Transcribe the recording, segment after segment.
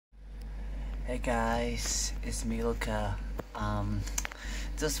Hey guys, it's me Luca.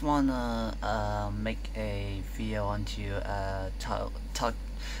 Just wanna make a video on to talk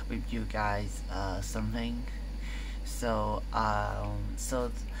with you guys something. So I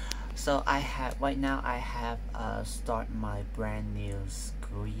have right now I have start my brand new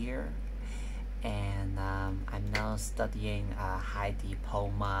school year, and I'm now studying high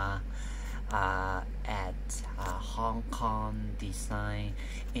diploma at Hong Kong Design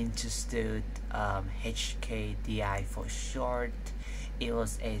Institute, HKDI for short. It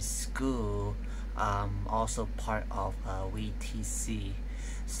was a school, also part of VTC.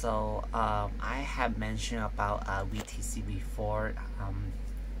 So I have mentioned about VTC before.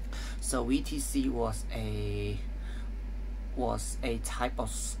 So VTC was a type of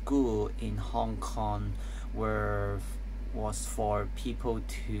school in Hong Kong where was for people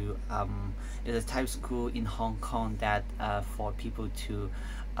to it's a type of school in Hong Kong that for people to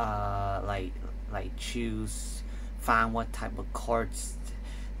like choose, find what type of course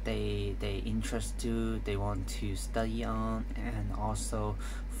they interest to, they want to study on, and also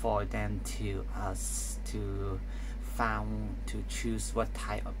for them to choose what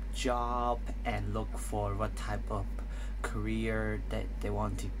type of job and look for what type of career that they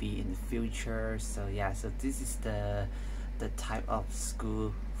want to be in the future. So yeah, so this is the type of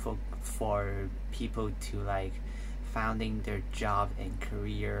school for people to like founding their job and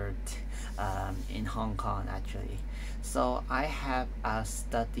career in Hong Kong actually. So I have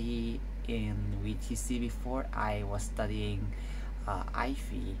studied in VTC before. I was studying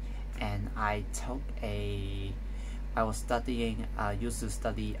IFE, and I was studying used to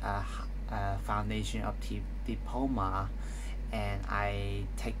study foundation of diploma, and I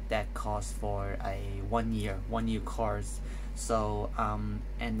take that course for a one year course. So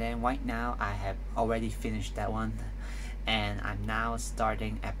and then right now I have already finished that one, and I'm now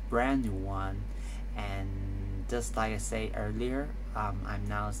starting a brand new one. And just like I said earlier, I'm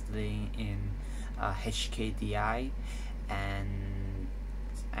now studying in HKDI, and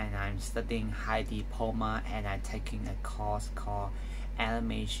I'm studying high diploma, and I'm taking a course called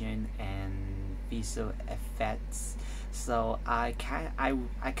animation and visual effects. So I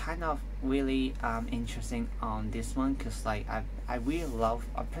kind of really interesting on this one, because like I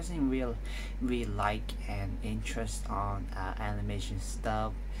personally really like and interest on animation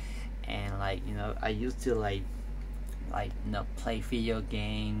stuff. And like, you know, I used to like play video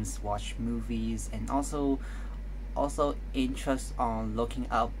games, watch movies, and also interest on looking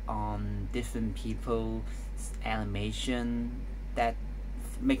up on different people's animation that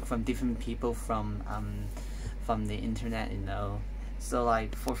make from different people from the internet, you know. So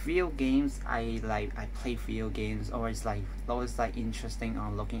like for video games, I play video games, always like interesting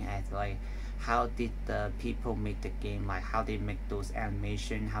on looking at like how did the people make the game, like how they make those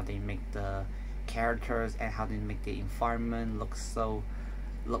animation, how they make the characters, and how they make the environment look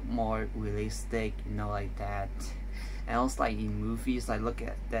more realistic, you know, like that. And also like in movies, like look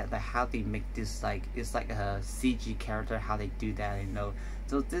at that, like how they make this, like it's like a CG character, how they do that, you know.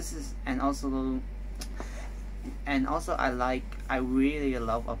 So this is, and also I really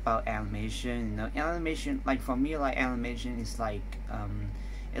love about animation, you know. Animation, like for me, like animation is like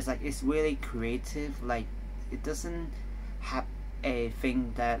it's really creative. Like it doesn't have a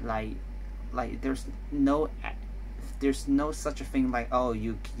thing that like there's no such a thing like, oh,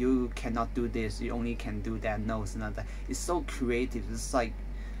 you cannot do this, you only can do that. No, it's not that. It's so creative. It's like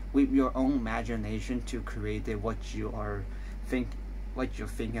with your own imagination to create it, what you're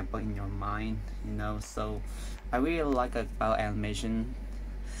thinking about in your mind, you know. So I really like about animation,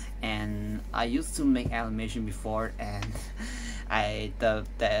 and I used to make animation before, and I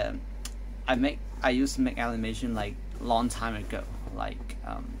used to make animation like long time ago, like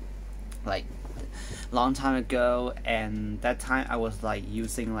long time ago. And that time I was like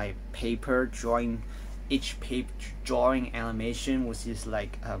using like paper drawing. Each paper drawing animation, which is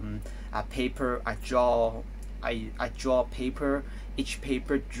like a paper, I draw paper, each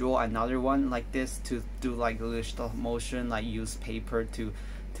paper draw another one like this to do like a little stop motion, like use paper to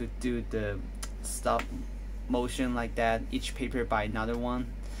do the stop motion like that, each paper by another one.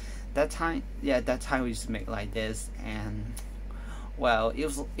 That time we used to make like this. And well,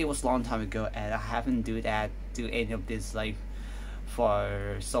 it was long time ago, and I haven't do any of this like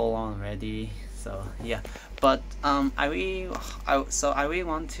for so long already. So yeah, but I really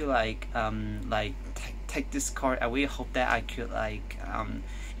want to like take this course. I really hope that I could like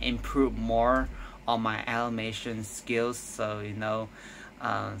improve more on my animation skills, so you know,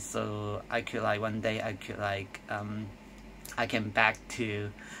 so I could like one day I could like I can back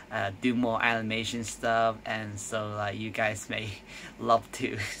to do more animation stuff, and so like you guys may love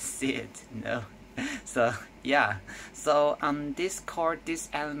to see it, you know. So yeah, so this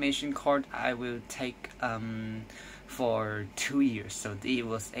animation course I will take for 2 years. So it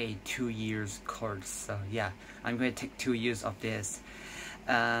was a 2 years course. So yeah, I'm going to take 2 years of this.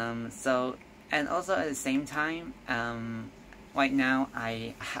 So, and also at the same time, right now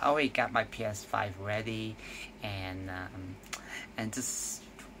I already got my PS5 ready, and just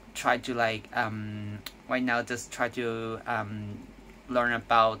try to like right now just try to learn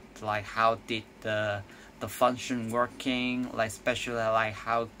about like how did the function working, like especially like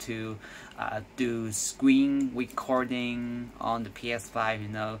how to do screen recording on the PS5, you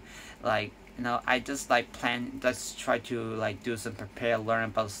know, like, you know, I just like just try to like do some prepare, learn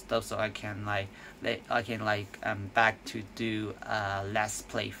about stuff, so I can like back to do let's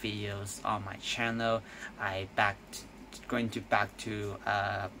play videos on my channel. Going to back to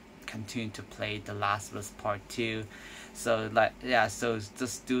continue to play The Last of Us Part 2. So like, yeah, so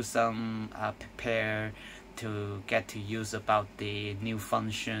just do some prepare to get to use about the new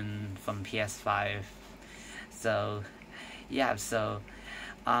function from PS5. So yeah, so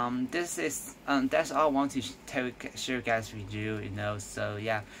this is that's all I want to share guys with you, you know. So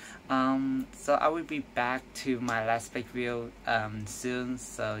yeah, so I will be back to my last big video soon.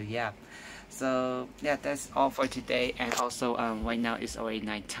 So yeah, so yeah, that's all for today. And also right now it's already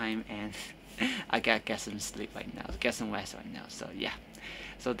nighttime, and I gotta get some sleep right now, get some rest right now. So yeah,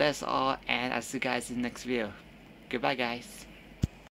 so that's all, and I'll see you guys in the next video. Goodbye guys.